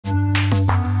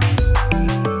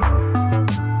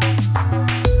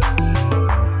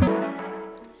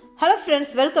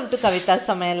friends, welcome to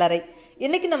kavithasamayalarai.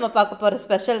 இன்னைக்கு நம்ம பார்க்க போற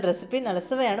ஸ்பெஷல் ரெசிபி நல்ல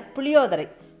சுவையான புளியோதரை.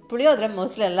 புளியோதரை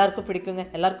மோஸ்ட்லி எல்லாருக்கும் பிடிக்குங்க.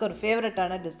 எல்லாருக்கும் ஒரு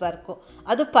ஃபேவரட்டான டிஷ்ஷா இருக்கும்.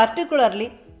 அது பர்టిక్యులர்லி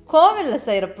கோவில்ல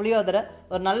செய்யற புளியோதரை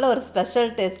ஒரு நல்ல ஒரு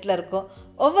ஸ்பெஷல் டேஸ்ட்ல இருக்கும்.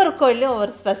 ஒவ்வொரு கோயிலையும்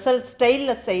ஒரு ஸ்பெஷல்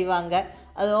ஸ்டைல்ல செய்வாங்க.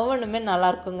 அது ஒவ்வொன்றுமே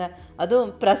நல்லா இருக்குங்க.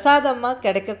 அதுவும் பிரசாதமா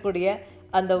கிடைக்கக்கூடிய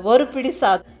அந்த ஒரு பிடி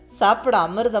சாப்பிட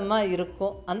அமிர்தமா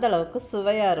இருக்கும். அந்த அளவுக்கு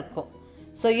சுவையா இருக்கும்.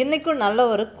 ஸோ இன்றைக்கும் நல்ல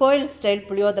ஒரு கோயில் ஸ்டைல்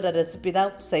புளியோதரை ரெசிபி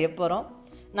தான் செய்ய போகிறோம்.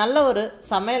 நல்ல ஒரு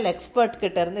சமையல் எக்ஸ்பர்ட்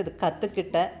கிட்டேருந்து இது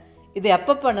கற்றுக்கிட்டேன். இது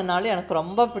எப்போ பண்ணினாலும் எனக்கு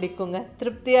ரொம்ப பிடிக்குங்க.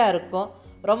 திருப்தியாக இருக்கும்,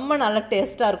 ரொம்ப நல்ல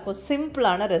டேஸ்ட்டாக இருக்கும்,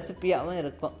 சிம்பிளான ரெசிபியாகவும்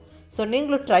இருக்கும். ஸோ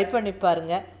நீங்களும் ட்ரை பண்ணி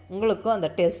பாருங்கள், உங்களுக்கும் அந்த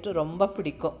டேஸ்ட்டு ரொம்ப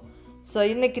பிடிக்கும். ஸோ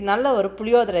இன்றைக்கி நல்ல ஒரு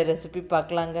புளியோதரை ரெசிபி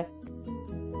பார்க்கலாங்க.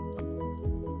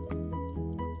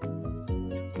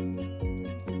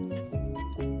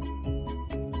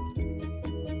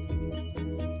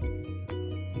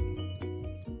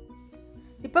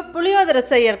 இப்போ புளியோதரை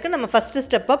செய்யறதுக்கு நம்ம ஃபஸ்ட்டு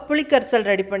ஸ்டெப்பாக புளிக்கரைசல்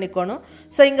ரெடி பண்ணிக்கணும்.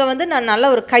 ஸோ இங்கே நான் நல்ல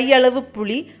ஒரு கையளவு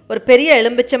புளி, ஒரு பெரிய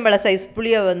எலும்பிச்சம்பழ சைஸ்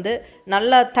புளியை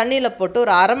நல்லா தண்ணியில் போட்டு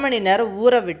ஒரு அரை மணி நேரம்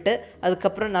ஊற விட்டு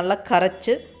அதுக்கப்புறம் நல்லா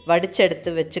கரைச்சி வடித்து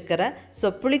எடுத்து வச்சுக்கிறேன்.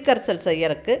 ஸோ புளிக்கரைசல்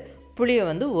செய்யறதுக்கு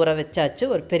புளியை ஊற வச்சாச்சு,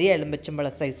 ஒரு பெரிய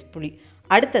எலும்பிச்சம்பழ சைஸ் புளி.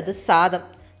 அடுத்தது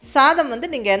சாதம்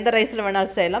நீங்கள் எந்த ரைஸில்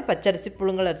வேணாலும் செய்யலாம், பச்சரிசி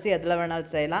புழுங்கலரிசி எதில்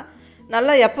வேணாலும் செய்யலாம்.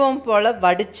 நல்லா எப்பவும் போல்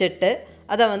வடிச்சிட்டு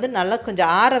அதை நல்லா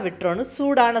கொஞ்சம் ஆற விட்டுறணும்.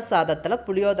 சூடான சாதத்தில்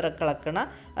புளியோதரை கலக்குனா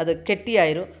அது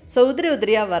கெட்டியாயிரும். ஸோ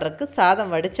உதிரியாக வர்றதுக்கு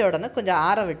சாதம் வடித்த உடனே கொஞ்சம்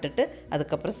ஆற விட்டுட்டு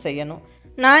அதுக்கப்புறம் செய்யணும்.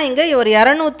 நான் இங்கே ஒரு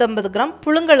 250 கிராம்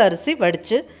புழுங்கல் அரிசி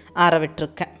வடித்து ஆற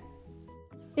விட்டுருக்கேன்.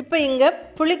 இப்போ இங்கே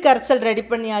புளி கரைசல் ரெடி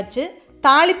பண்ணியாச்சு.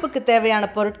 தாளிப்புக்கு தேவையான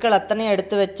பொருட்கள் அத்தனையும்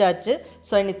எடுத்து வச்சாச்சு.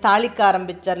 ஸோ இனி தாளிக்க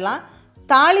ஆரம்பிச்சிடலாம்.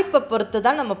 தாளிப்பை பொறுத்து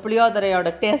தான் நம்ம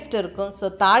புளியோதரையோட டேஸ்ட் இருக்கும். ஸோ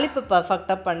தாளிப்பு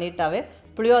பர்ஃபெக்டாக பண்ணிட்டாவே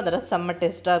புளியோதரை செம்ம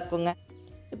டேஸ்ட்டாக இருக்குங்க.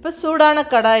 இப்போ சூடான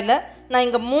கடாயில் நான்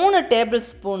இங்கே 3 டேபிள்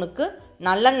ஸ்பூனுக்கு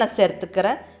நல்லெண்ணெய்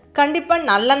சேர்த்துக்கிறேன். கண்டிப்பாக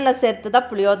நல்லெண்ணெய் சேர்த்து தான்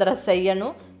புளியோதரை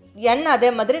செய்யணும். எண்ணெய் அதே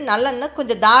மாதிரி நல்லெண்ணெய்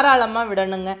கொஞ்சம் தாராளமாக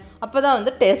விடணுங்க, அப்போ தான்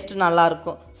டேஸ்ட்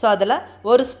நல்லாயிருக்கும். ஸோ அதில்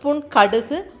 1 ஸ்பூன்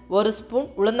கடுகு, 1 ஸ்பூன்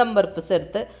உளுந்தம்பருப்பு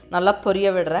சேர்த்து நல்லா பொரிய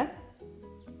விடுறேன்.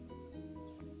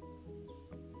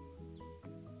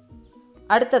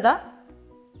 அடுத்ததாக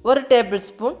 1 டேபிள்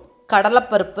ஸ்பூன்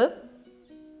கடலைப்பருப்பு,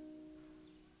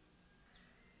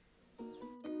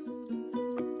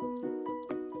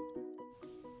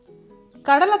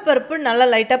 கடலைப்பருப்பு நல்லா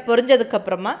லைட்டாக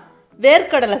பொரிஞ்சதுக்கப்புறமா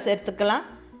வேர்க்கடலை சேர்த்துக்கலாம்.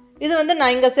 இது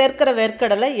நான் இங்கே சேர்க்கிற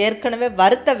வேர்க்கடலை ஏற்கனவே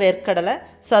வறுத்த வேர்க்கடலை.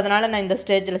 ஸோ அதனால் நான் இந்த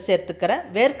ஸ்டேஜில் சேர்த்துக்கிறேன்.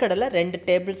 வேர்க்கடலை 2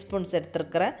 டேபிள் ஸ்பூன்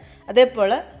சேர்த்துருக்கிறேன். அதே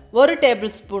போல் 1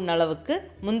 டேபிள் ஸ்பூன் அளவுக்கு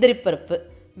முந்திரிப்பருப்பு.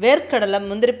 வேர்க்கடலை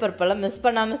முந்திரிப்பருப்பெல்லாம் மிஸ்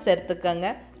பண்ணாமல்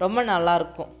சேர்த்துக்கங்க, ரொம்ப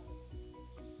நல்லாயிருக்கும்.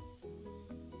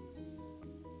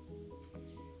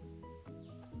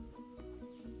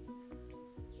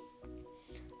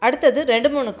 அடுத்தது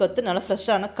 2-3 கொத்து நல்லா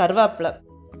ஃப்ரெஷ்ஷான கருவேப்பிலை.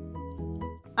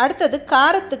 அடுத்தது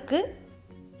காரத்துக்கு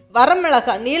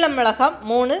வரமிளகாய், நீல மிளகாய்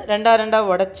 3 2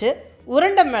 உடைச்சி,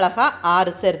 உருண்டை மிளகாய்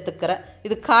 6 சேர்த்துக்கிறேன்.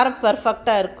 இது காரம்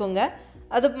பர்ஃபெக்டாக இருக்குங்க.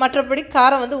 அது மற்றபடி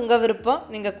காரம் உங்கள் விருப்பம்,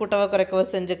 நீங்கள் கூட்டவோ குறைக்கவோ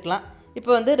செஞ்சுக்கலாம்.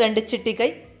 இப்போ 2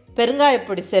 சிட்டிகை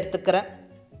பெருங்காயப்பொடி சேர்த்துக்கிறேன்.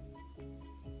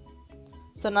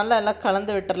 ஸோ நல்லா எல்லாம்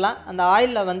கலந்து விட்டுடலாம். அந்த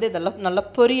ஆயிலில் இதெல்லாம் நல்லா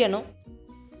பொரியணும்.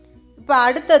 இப்போ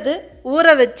அடுத்தது ஊற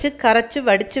வச்சு கரைச்சி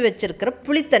வடித்து வச்சுருக்கிற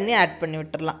புளி தண்ணி ஆட் பண்ணி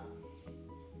விட்டுடலாம்.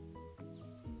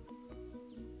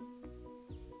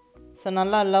 ஸோ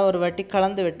நல்லா எல்லாம் ஒரு வாட்டி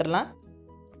கலந்து விட்டுடலாம்.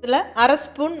 இதில் 1/2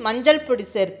 ஸ்பூன் மஞ்சள் பொடி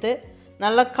சேர்த்து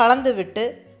நல்லா கலந்து விட்டு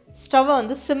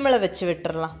ஸ்டவ்வை சிம்மில் வச்சு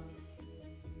விட்டுடலாம்.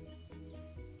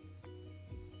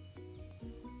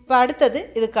 இப்போ அடுத்தது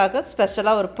இதுக்காக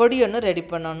ஸ்பெஷலாக ஒரு பொடி ஒன்று ரெடி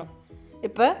பண்ணணும்.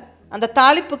 இப்போ அந்த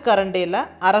தாளிப்பு கரண்டியில்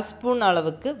 1/2 ஸ்பூன்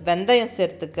அளவுக்கு வெந்தயம்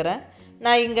சேர்த்துக்கிறேன்.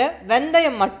 நான் இங்கே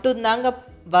வெந்தயம் மட்டும்தாங்க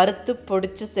வறுத்து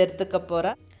பொடிச்சு சேர்த்துக்க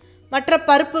போகிறேன். மற்ற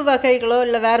பருப்பு வகைகளோ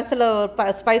இல்லை வேறு சில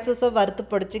ஸ்பைசஸோ வறுத்து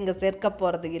பொடிச்சு இங்கே சேர்க்க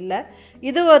போகிறது இல்லை.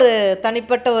 இது ஒரு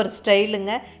தனிப்பட்ட ஒரு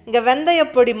ஸ்டைலுங்க. இங்கே வெந்தய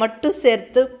பொடி மட்டும்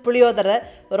சேர்த்து புளியோதரை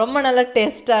ரொம்ப நல்லா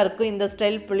டேஸ்ட்டாக இருக்கும். இந்த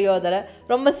ஸ்டைல் புளியோதரை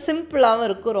ரொம்ப சிம்பிளாகவும்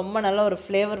இருக்கும், ரொம்ப நல்ல ஒரு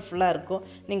ஃப்ளேவர்ஃபுல்லாக இருக்கும்.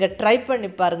 நீங்கள் ட்ரை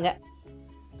பண்ணி பாருங்கள்.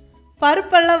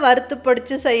 பருப்பெல்லாம் வறுத்து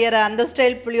பொடிச்சு செய்கிற அந்த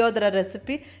ஸ்டைல் புளியோதரை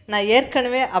ரெசிபி நான்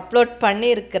ஏற்கனவே அப்லோட்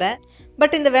பண்ணியிருக்கிறேன்.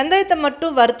 பட் இந்த வெந்தயத்தை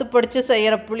மட்டும் வறுத்து பொடிச்சு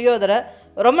செய்கிற புளியோதரை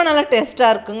ரொம்ப நல்லா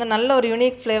டேஸ்ட்டாக இருக்குங்க. நல்ல ஒரு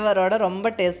யூனிக் ஃப்ளேவரோட ரொம்ப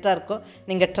டேஸ்ட்டாக இருக்கும்.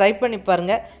 நீங்கள் ட்ரை பண்ணி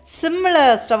பாருங்கள். சிம்மில்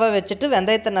ஸ்டவ்வை வச்சுட்டு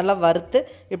வெந்தயத்தை நல்லா வறுத்து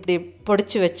இப்படி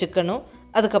பொடிச்சு வச்சுக்கணும்.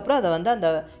 அதுக்கப்புறம் அதை வந்து அந்த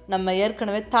நம்ம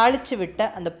ஏற்கனவே தாளித்து விட்ட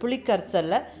அந்த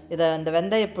புளிக்கரைசலில் இதை அந்த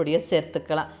வெந்தயப்பொடியை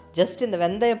சேர்த்துக்கலாம். ஜஸ்ட் இந்த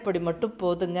வெந்தயப்பொடி மட்டும்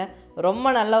போதுங்க. ரொம்ப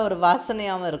நல்ல ஒரு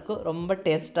வாசனையாகவும் இருக்கும், ரொம்ப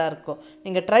டேஸ்ட்டாக இருக்கும்.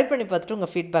 நீங்கள் ட்ரை பண்ணி பார்த்துட்டு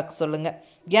உங்கள் ஃபீட்பேக் சொல்லுங்கள்.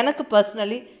 எனக்கு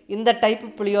பர்சனலி இந்த டைப்பு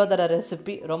புளியோதரை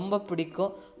ரெசிபி ரொம்ப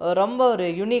பிடிக்கும். ரொம்ப ஒரு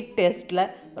யூனிக் டேஸ்ட்டில்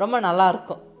ரொம்ப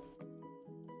நல்லாயிருக்கும்.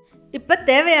 இப்போ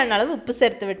தேவையான அளவு உப்பு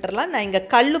சேர்த்து விட்டுறலாம். நான் இங்கே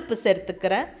கல்லுப்பு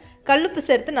சேர்த்துக்கிறேன். கல்லுப்பு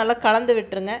சேர்த்து நல்லா கலந்து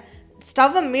விட்டுருங்க.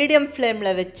 ஸ்டவ்வை மீடியம்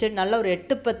ஃப்ளேமில் வச்சு நல்லா ஒரு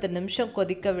 8-10 நிமிஷம்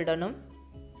கொதிக்க விடணும்.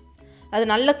 அது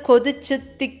நல்லா கொதித்து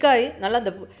திக்காகி நல்லா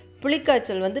அந்த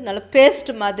புளிக்காய்ச்சல் வந்து நல்லா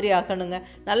பேஸ்ட் மாதிரி ஆகணுங்க.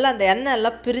 நல்லா அந்த எண்ணெய்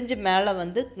எல்லாம் பிரிஞ்சு மேலே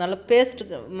வந்து நல்லா பேஸ்ட்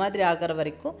மாதிரி ஆகிற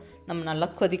வரைக்கும் நம்ம நல்லா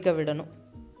கொதிக்க விடணும்.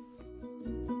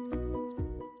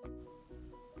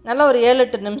 நல்லா ஒரு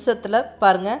 7-8 நிமிஷத்தில்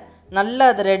பாருங்கள், நல்லா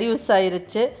அது ரெடியூஸ்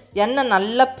ஆயிருச்சு. எண்ணெய்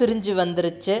நல்லா பிரிஞ்சு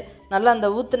வந்துருச்சு. நல்லா அந்த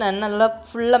ஊற்றின எண்ணெய்லாம்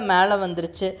ஃபுல்லாக மேலே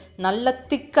வந்துருச்சு. நல்லா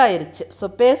திக்காயிருச்சு. ஸோ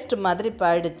பேஸ்ட் மாதிரி இப்போ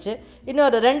ஆயிடுச்சு. இன்னும்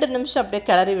ஒரு 2 நிமிஷம் அப்படியே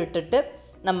கிளறி விட்டுட்டு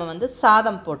நம்ம வந்து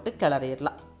சாதம் போட்டு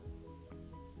கிளறிடலாம்.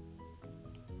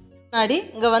 முன்னாடி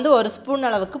இங்கே வந்து 1 ஸ்பூன்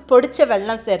அளவுக்கு பொடிச்ச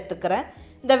வெல்லம் சேர்த்துக்கிறேன்.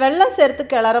 இந்த வெல்லம் சேர்த்து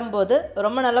கிளறும் போது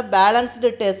ரொம்ப நல்லா பேலன்ஸ்டு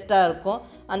டேஸ்ட்டாக இருக்கும்.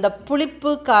 அந்த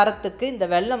புளிப்பு காரத்துக்கு இந்த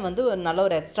வெல்லம் வந்து ஒரு நல்ல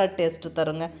ஒரு எக்ஸ்ட்ரா டேஸ்ட்டு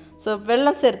தருங்க. ஸோ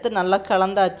வெல்லம் சேர்த்து நல்லா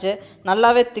கலந்தாச்சு.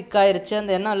 நல்லாவே திக்காயிருச்சு.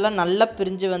 அந்த எண்ணெய் எல்லாம் நல்லா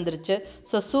பிரிஞ்சு வந்துருச்சு.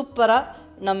 ஸோ சூப்பராக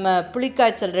நம்ம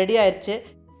புளிக்காய்ச்சல் ரெடி ஆயிடுச்சு.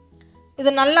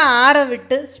 இது நல்லா ஆற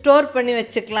விட்டு ஸ்டோர் பண்ணி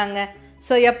வச்சுக்கலாங்க.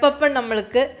 ஸோ எப்பப்போ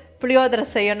நம்மளுக்கு புளியோதரை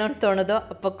செய்யணும்னு தோணுதோ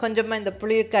அப்போ கொஞ்சமாக இந்த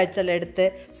புளிக்காய்ச்சல் எடுத்து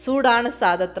சூடான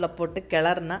சாதத்தில் போட்டு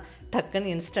கிளறுனா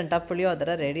டக்குன்னு இன்ஸ்டண்ட்டாக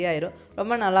புளியோதரை ரெடி ஆயிரும்.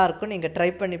 ரொம்ப நல்லாயிருக்கும். நீங்கள் ட்ரை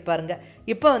பண்ணி பாருங்கள்.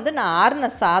 இப்போ வந்து நான் ஆறின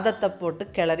சாதத்தை போட்டு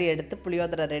கிளறி எடுத்து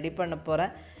புளியோதரை ரெடி பண்ண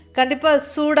போகிறேன். கண்டிப்பாக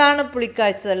சூடான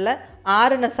புளிக்காய்ச்சலில்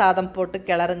ஆறின சாதம் போட்டு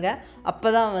கிளறுங்க.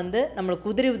 அப்போ தான் வந்து நம்மளுக்கு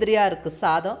உதிரி உதிரியாக இருக்குது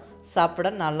சாதம்,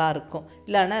 சாப்பிட நல்லாயிருக்கும்.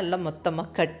 இல்லைன்னா எல்லாம்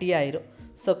மொத்தமாக கட்டியாயிரும்.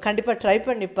 ஸோ கண்டிப்பாக ட்ரை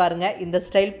பண்ணி பாருங்கள். இந்த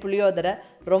ஸ்டைல் புளியோதரை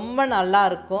ரொம்ப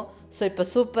நல்லாயிருக்கும். ஸோ இப்போ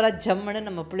சூப்பராக ஜம்முன்னு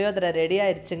நம்ம புளியோதரை ரெடி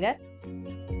ஆயிடுச்சுங்க.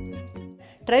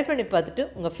 ட்ரை பண்ணி பார்த்துட்டு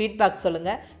உங்கள் ஃபீட்பேக்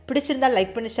சொல்லுங்கள். பிடிச்சிருந்தால்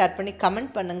லைக் பண்ணி ஷேர் பண்ணி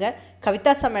கமெண்ட் பண்ணுங்கள்.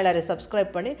 கவிதா சமையலறை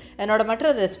சப்ஸ்கிரைப் பண்ணி என்னோட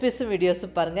மற்ற ரெசிபிஸும்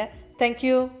வீடியோஸும் பாருங்கள்.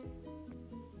 தேங்க்யூ.